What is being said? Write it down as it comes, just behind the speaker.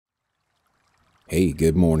Hey,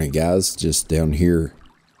 good morning, guys. Just down here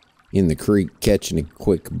in the creek catching a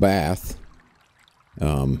quick bath.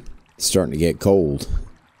 Starting to get cold.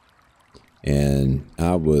 And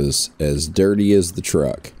I was as dirty as the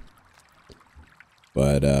truck.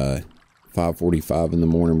 But 5:45 in the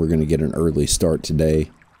morning, we're going to get an early start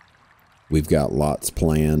today. We've got lots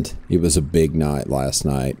planned. It was a big night last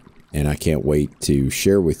night, and I can't wait to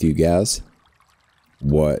share with you guys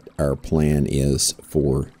what our plan is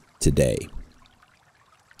for today.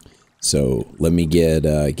 So let me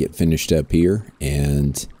get finished up here,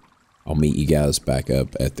 and I'll meet you guys back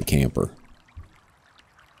up at the camper.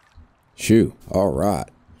 Shoo! All right.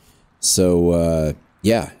 So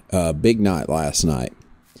big night last night.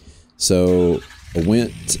 So I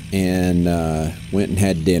went and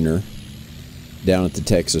had dinner down at the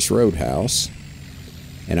Texas Roadhouse,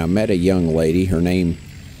 and I met a young lady. Her name,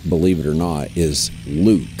 believe it or not, is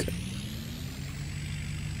Luke.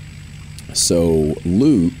 So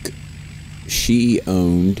Luke, she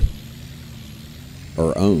owns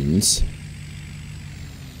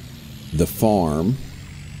the farm.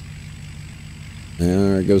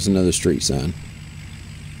 There goes another street sign.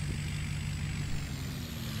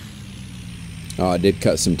 Oh, I did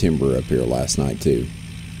cut some timber up here last night too.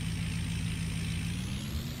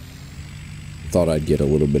 Thought I'd get a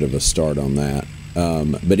little bit of a start on that.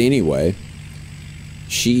 But anyway,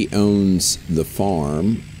 she owns the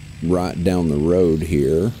farm right down the road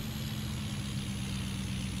here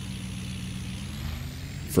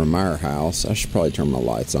from our house. I should probably turn my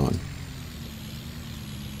lights on.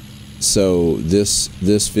 So this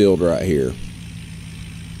field right here.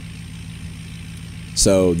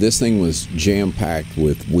 So this thing was jam-packed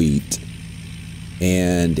with wheat,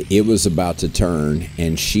 and it was about to turn,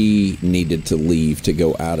 and she needed to leave to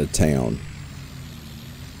go out of town.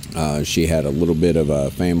 She had a little bit of a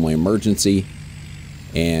family emergency,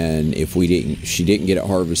 and if she didn't get it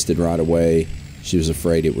harvested right away, she was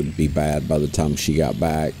afraid it would be bad by the time she got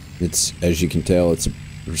back. It's, as you can tell, it's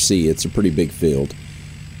a pretty big field.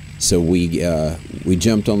 So we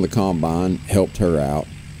jumped on the combine, helped her out,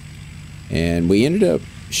 and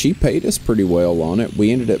she paid us pretty well on it.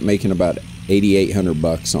 We ended up making about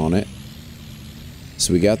 $8,800 on it.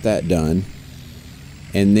 So we got that done.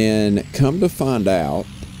 And then come to find out,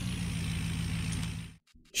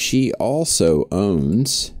 she also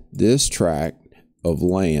owns this tract of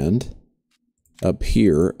land up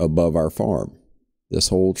here above our farm. This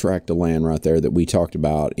whole tract of land right there that we talked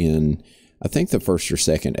about in, I think, the first or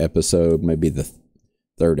second episode, maybe the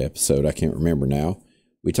third episode, I can't remember now.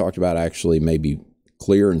 We talked about actually maybe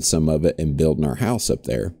clearing some of it and building our house up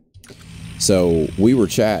there. So we were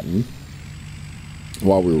chatting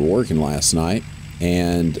while we were working last night,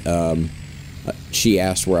 and she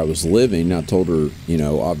asked where I was living. I told her,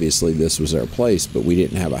 obviously this was our place, but we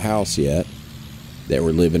didn't have a house yet, that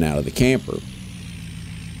we're living out of the camper.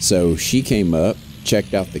 So she came up,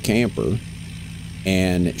 checked out the camper,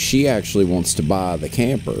 and she actually wants to buy the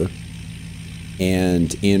camper.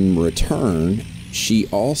 And in return, she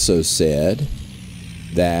also said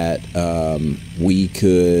that we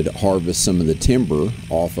could harvest some of the timber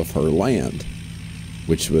off of her land,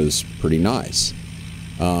 which was pretty nice.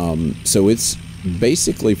 So it's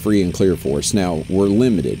basically free and clear for us. Now, we're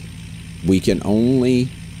limited. We can only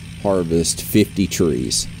harvest 50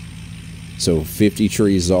 trees. So 50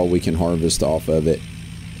 trees is all we can harvest off of it.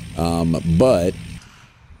 But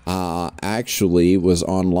I actually was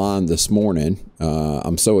online this morning.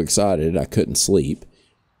 I'm so excited I couldn't sleep.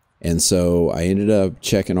 And so I ended up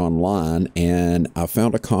checking online, and I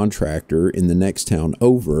found a contractor in the next town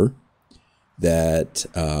over that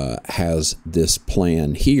has this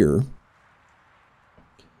plan here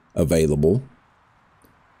available,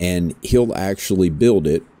 and he'll actually build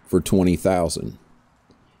it for $20,000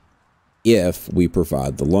 if we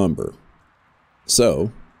provide the lumber.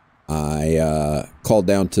 So I called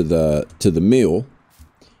down to the mill,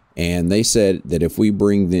 and they said that if we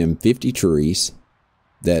bring them 50 trees,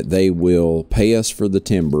 that they will pay us for the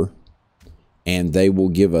timber, and they will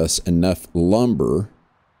give us enough lumber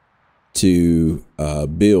to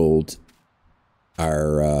build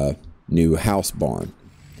our new house barn.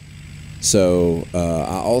 So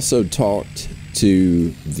I also talked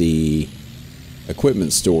to the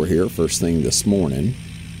equipment store here first thing this morning,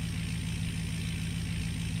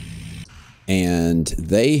 and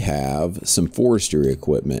they have some forestry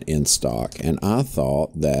equipment in stock, and I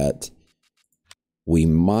thought that we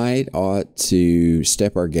ought to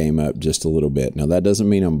step our game up just a little bit. Now, that doesn't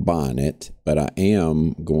mean I'm buying it, but I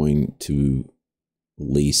am going to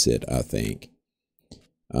lease it, I think.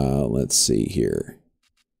 Let's see here.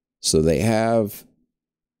 So they have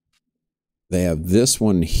this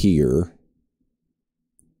one here,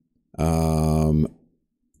 in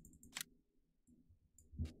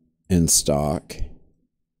stock.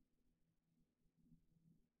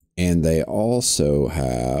 And they also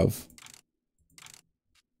have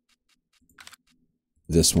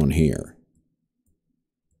this one here,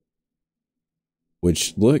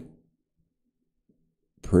 which look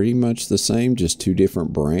pretty much the same, just two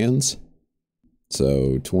different brands.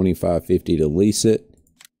 So $25.50 to lease it.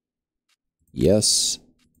 Yes.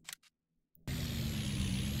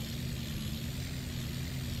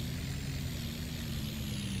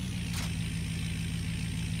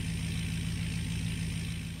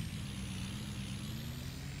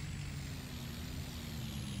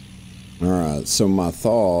 All right, so my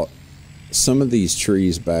thought, some of these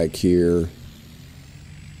trees back here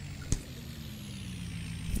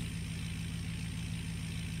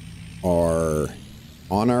are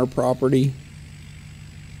on our property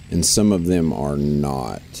and some of them are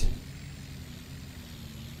not.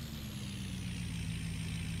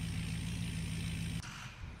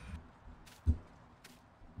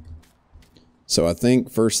 So I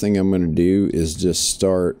think first thing I'm going to do is just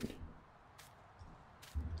start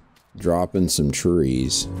dropping some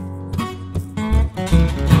trees.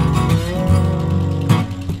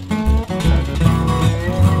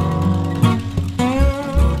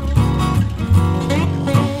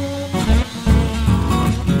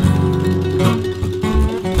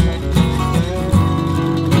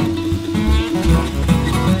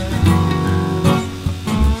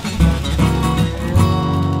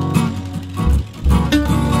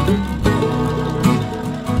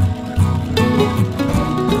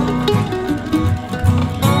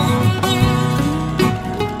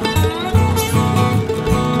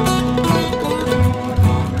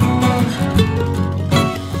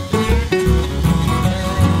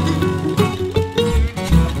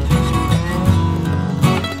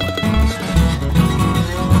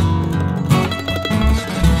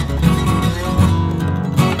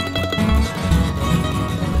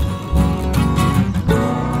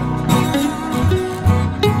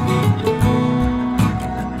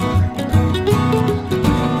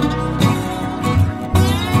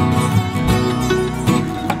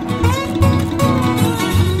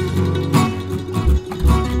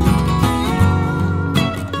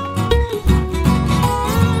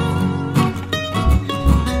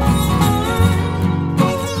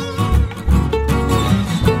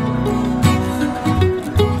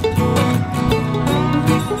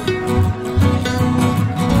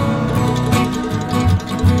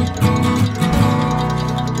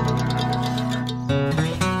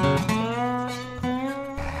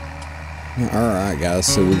 Alright guys,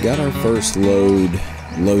 so we got our first load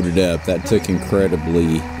loaded up. That took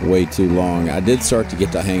incredibly way too long. I did start to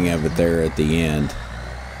get the hang of it there at the end.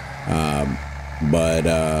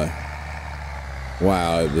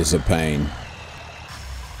 Wow, it was a pain.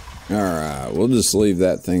 Alright, we'll just leave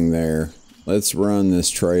that thing there. Let's run this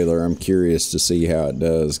trailer. I'm curious to see how it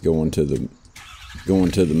does going to the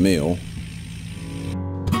mill.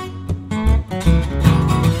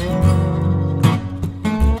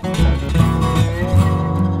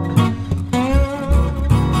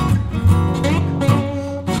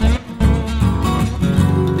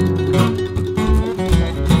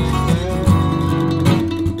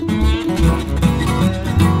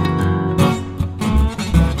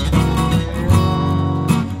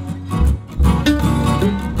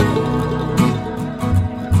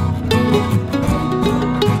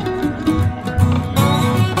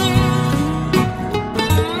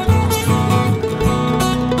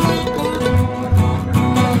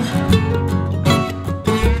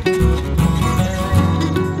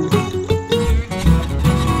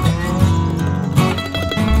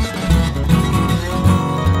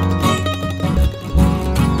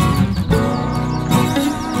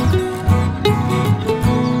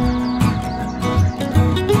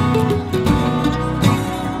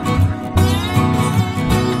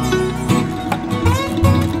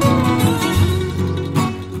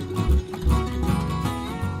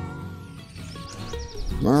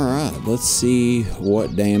 Alright, let's see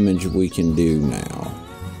what damage we can do now.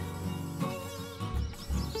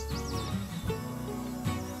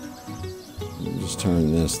 Just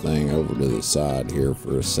turn this thing over to the side here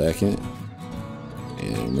for a second.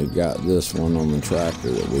 And we've got this one on the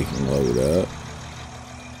tractor that we can load up.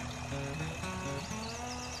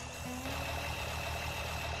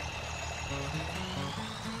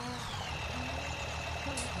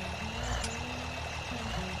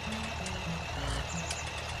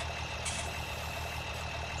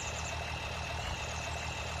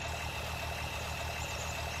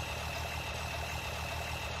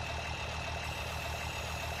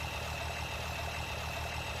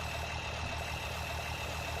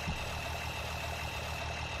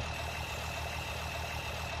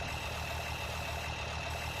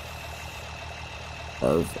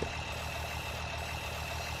 Perfect.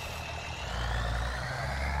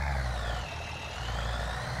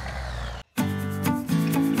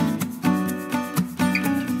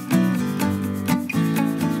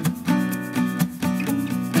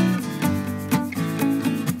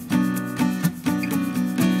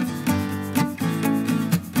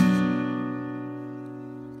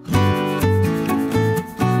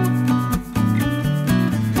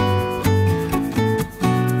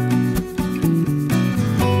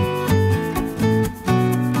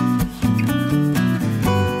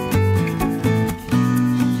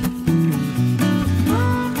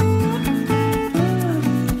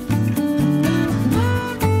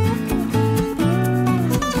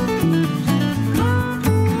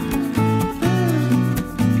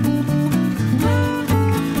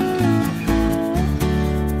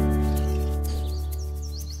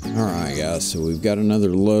 So we've got another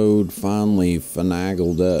load finally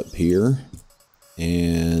finagled up here,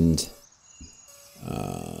 and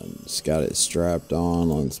just got it strapped on.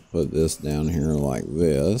 Let's put this down here like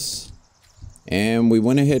this, and we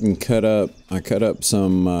went ahead and I cut up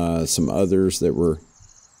some others that were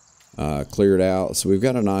cleared out. So we've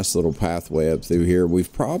got a nice little pathway up through here.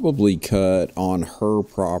 We've probably cut on her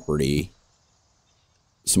property,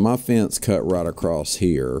 so my fence cut right across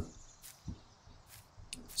here.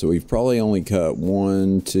 So we've probably only cut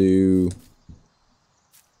 1, 2,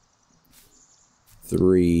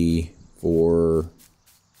 3, 4,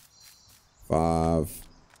 5,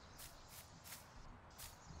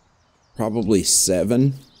 probably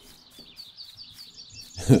 7.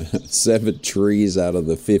 7 trees out of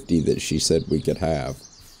the 50 that she said we could have.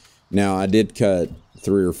 Now, I did cut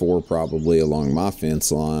 3 or 4 probably along my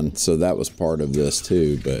fence line, so that was part of this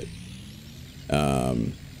too, but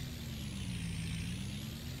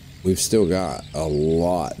we've still got a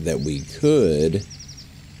lot that we could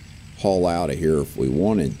haul out of here if we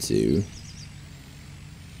wanted to.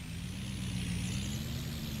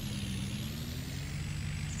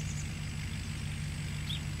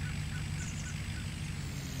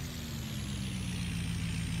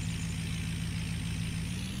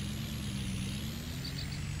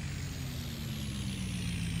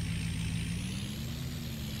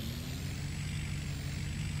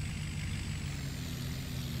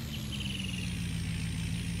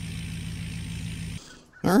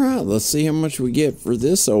 All right, let's see how much we get for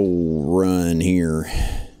this old run here.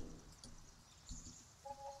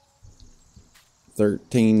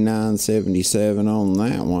 13,977 on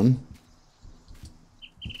that one.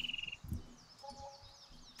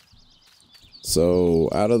 So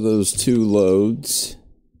out of those 2 loads,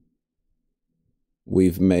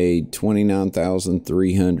 we've made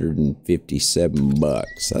 29,357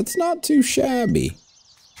 bucks. That's not too shabby.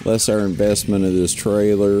 Less our investment of this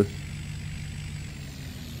trailer.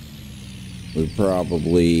 We're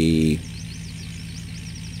probably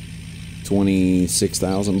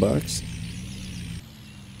 26,000 bucks.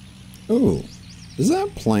 Oh,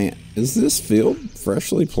 is this field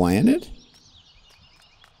freshly planted?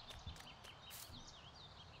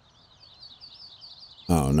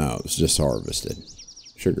 Oh no, it's just harvested.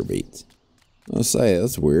 Sugar beets. Let's say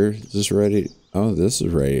that's weird. Is this ready? Oh, this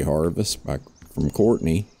is ready to harvest from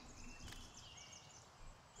Courtney.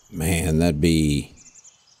 Man,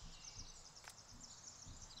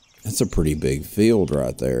 that's a pretty big field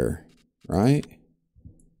right there, right?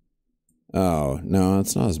 Oh, no,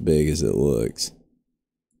 it's not as big as it looks.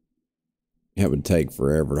 It would take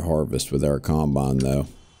forever to harvest with our combine, though.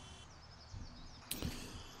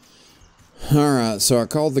 All right, so I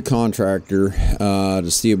called the contractor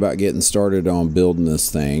to see about getting started on building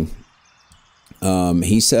this thing.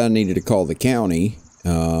 He said I needed to call the county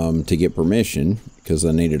to get permission because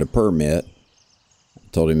I needed a permit.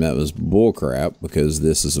 Told him that was bullcrap because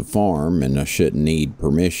this is a farm and I shouldn't need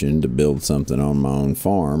permission to build something on my own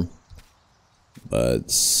farm.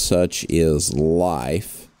 But such is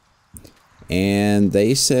life. And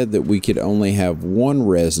they said that we could only have 1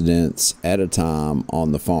 residence at a time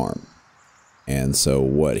on the farm. And so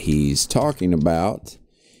what he's talking about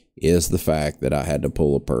is the fact that I had to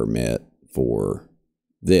pull a permit for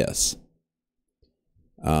this,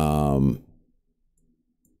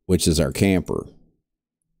 which is our camper.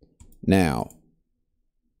 Now,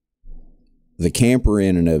 the camper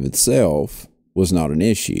in and of itself was not an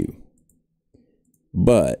issue,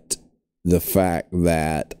 but the fact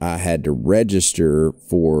that I had to register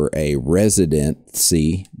for a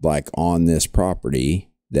residency, like on this property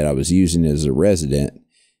that I was using as a resident,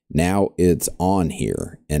 now it's on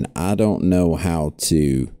here, and I don't know how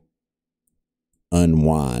to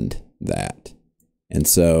unwind that. And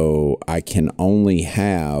so I can only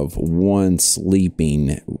have 1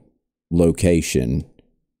 sleeping location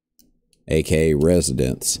aka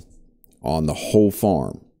residents, on the whole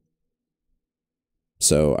farm.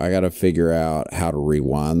 So I got to figure out how to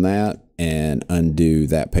rewind that and undo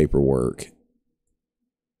that paperwork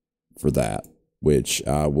for that, which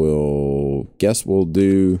I will guess we'll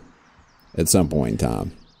do at some point in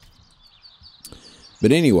time.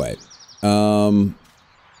 But anyway,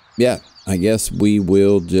 yeah, I guess we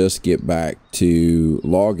will just get back to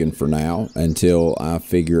logging for now until I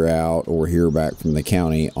figure out or hear back from the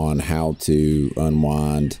county on how to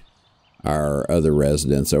unwind our other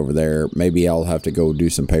residents over there. Maybe I'll have to go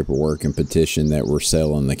do some paperwork and petition that we're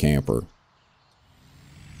selling the camper.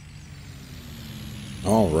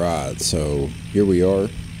 All right, so here we are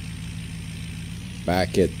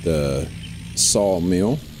back at the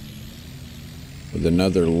sawmill with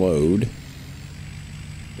another load.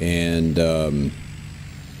 And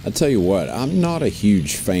I tell you what, I'm not a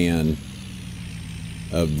huge fan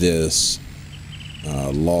of this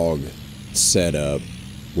log setup,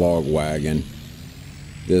 log wagon.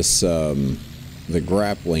 This the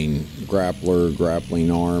grappling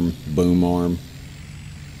arm, boom arm.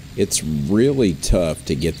 It's really tough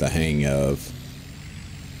to get the hang of.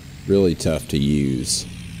 Really tough to use.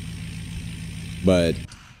 But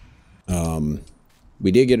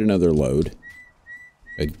we did get another load.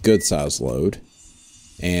 A good size load,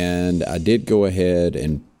 and I did go ahead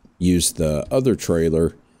and use the other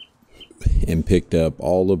trailer and picked up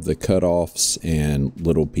all of the cutoffs and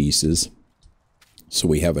little pieces, so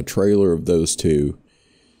we have a trailer of those two.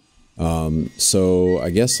 So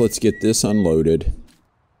I guess let's get this unloaded.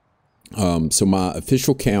 So my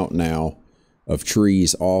official count now of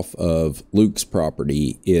trees off of Luke's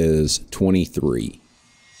property is 23.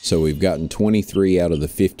 So we've gotten 23 out of the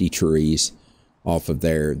 50 trees off of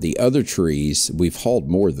there. The other trees, we've hauled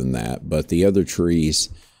more than that, but the other trees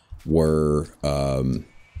were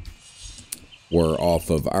off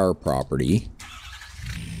of our property.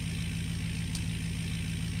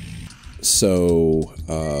 So,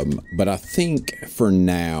 but I think for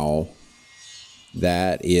now,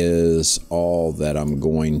 that is all that I'm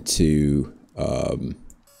going to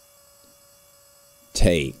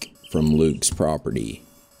take from Luke's property.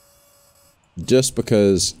 Just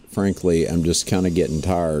because, frankly, I'm just kind of getting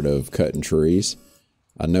tired of cutting trees.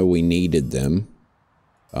 I know we needed them.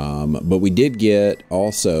 But we did get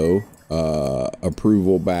also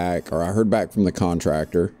approval back, or I heard back from the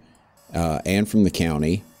contractor and from the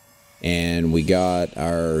county. And we got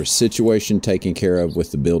our situation taken care of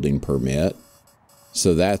with the building permit.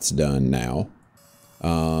 So that's done now.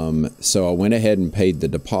 So I went ahead and paid the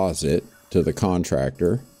deposit to the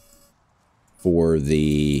contractor for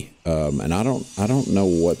the and I don't know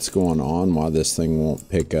what's going on, why this thing won't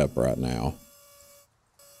pick up right now,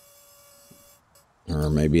 or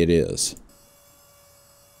maybe it is.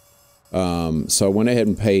 So I went ahead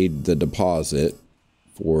and paid the deposit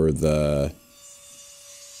for the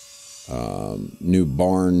new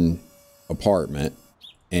barn apartment,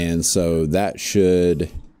 and so that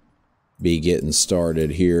should be getting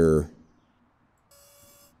started here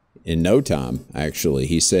in no time. Actually,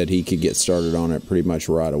 he said he could get started on it pretty much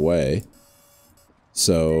right away,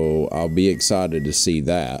 so I'll be excited to see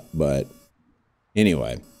that. But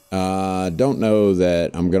anyway, don't know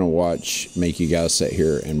that I'm gonna make you guys sit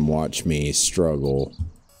here and watch me struggle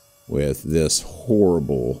with this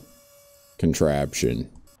horrible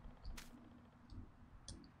contraption.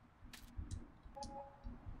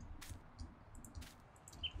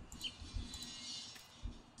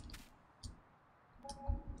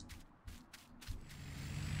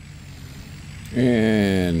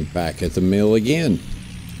 And back at the mill again,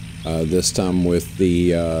 this time with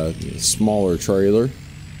the smaller trailer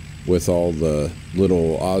with all the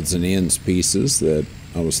little odds and ends pieces that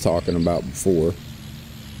I was talking about before.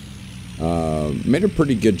 Made a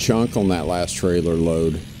pretty good chunk on that last trailer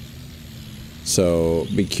load, so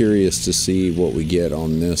be curious to see what we get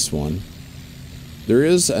on this one. There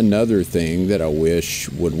is another thing that I wish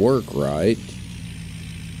would work right,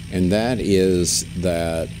 and that is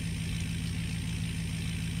that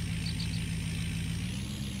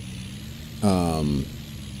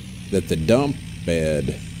that the dump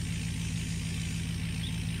bed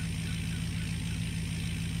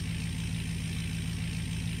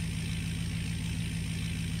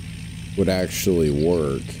would actually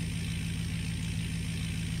work.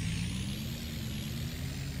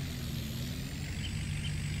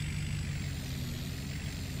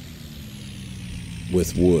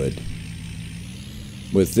 With wood.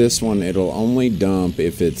 With this one, it'll only dump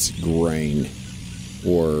if it's grain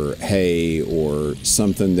or hay or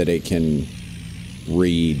something that it can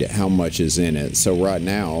read how much is in it. So right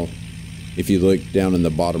now, if you look down in the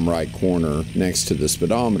bottom right corner next to the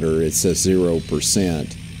speedometer, it says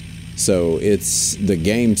 0%. So the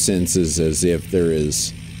game senses as if there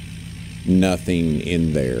is nothing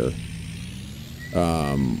in there,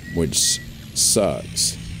 which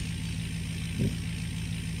sucks.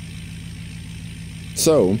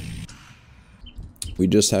 So we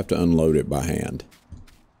just have to unload it by hand.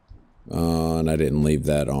 And I didn't leave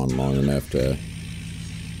that on long enough to...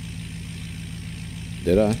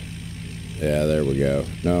 Did I? Yeah, there we go.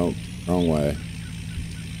 No, wrong way.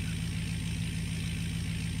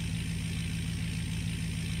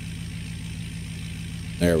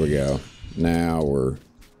 There we go. Now we're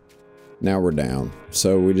down.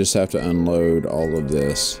 So we just have to unload all of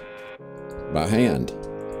this by hand.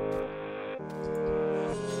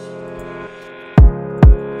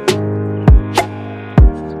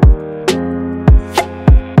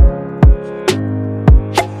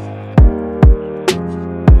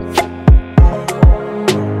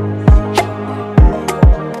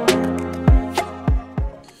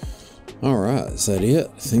 Is that it?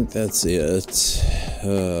 I think that's it.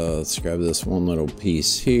 Let's grab this one little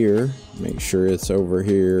piece here. Make sure it's over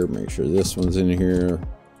here. Make sure this one's in here.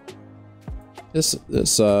 This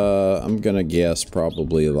I'm gonna guess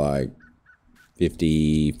probably like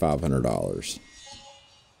 $5,500.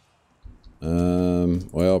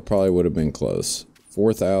 Well, probably would have been close.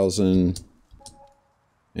 4,000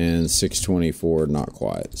 and 624, not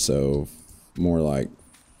quite. So more like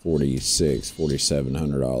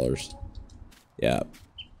 $4,700. Yeah.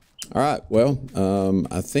 All right. Well,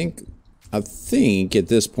 I think at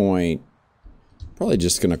this point, probably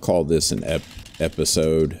just gonna call this an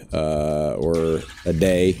episode, or a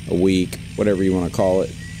day, a week, whatever you want to call it.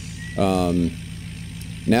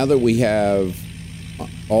 Now that we have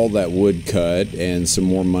all that wood cut and some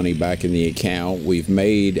more money back in the account, we've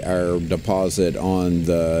made our deposit on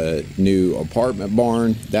the new apartment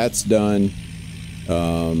barn. That's done.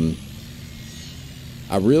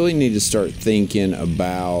 I really need to start thinking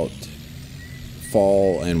about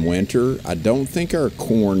fall and winter. I don't think our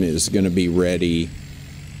corn is going to be ready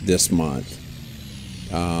this month.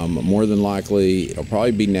 More than likely, it'll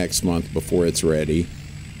probably be next month before it's ready.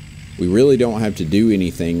 We really don't have to do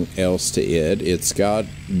anything else to it. It's got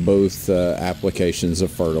both applications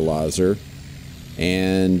of fertilizer,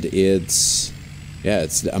 and it's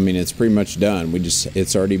pretty much done.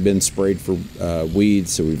 It's already been sprayed for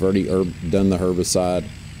weeds, so we've already done the herbicide.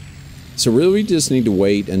 So really we just need to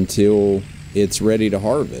wait until it's ready to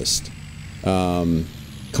harvest.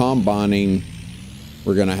 Combining,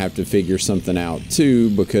 we're gonna have to figure something out too,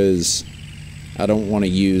 because I don't want to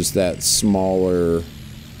use that smaller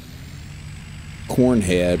corn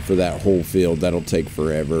head for that whole field. That'll take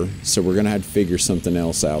forever. So we're gonna have to figure something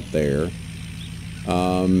else out there.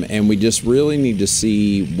 And we just really need to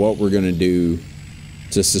see what we're going to do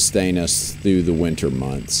to sustain us through the winter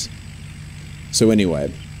months. So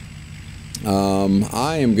anyway,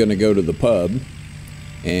 I am going to go to the pub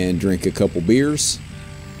and drink a couple beers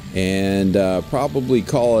and probably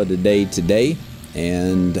call it a day today.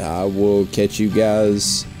 And I will catch you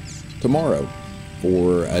guys tomorrow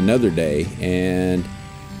for another day. And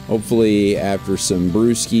hopefully after some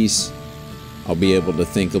brewskis, I'll be able to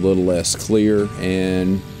think a little less clear,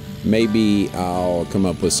 and maybe I'll come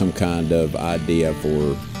up with some kind of idea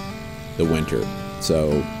for the winter.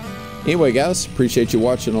 So anyway, guys, appreciate you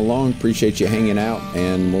watching along, appreciate you hanging out,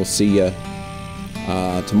 and we'll see you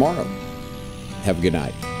tomorrow. Have a good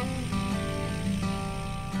night.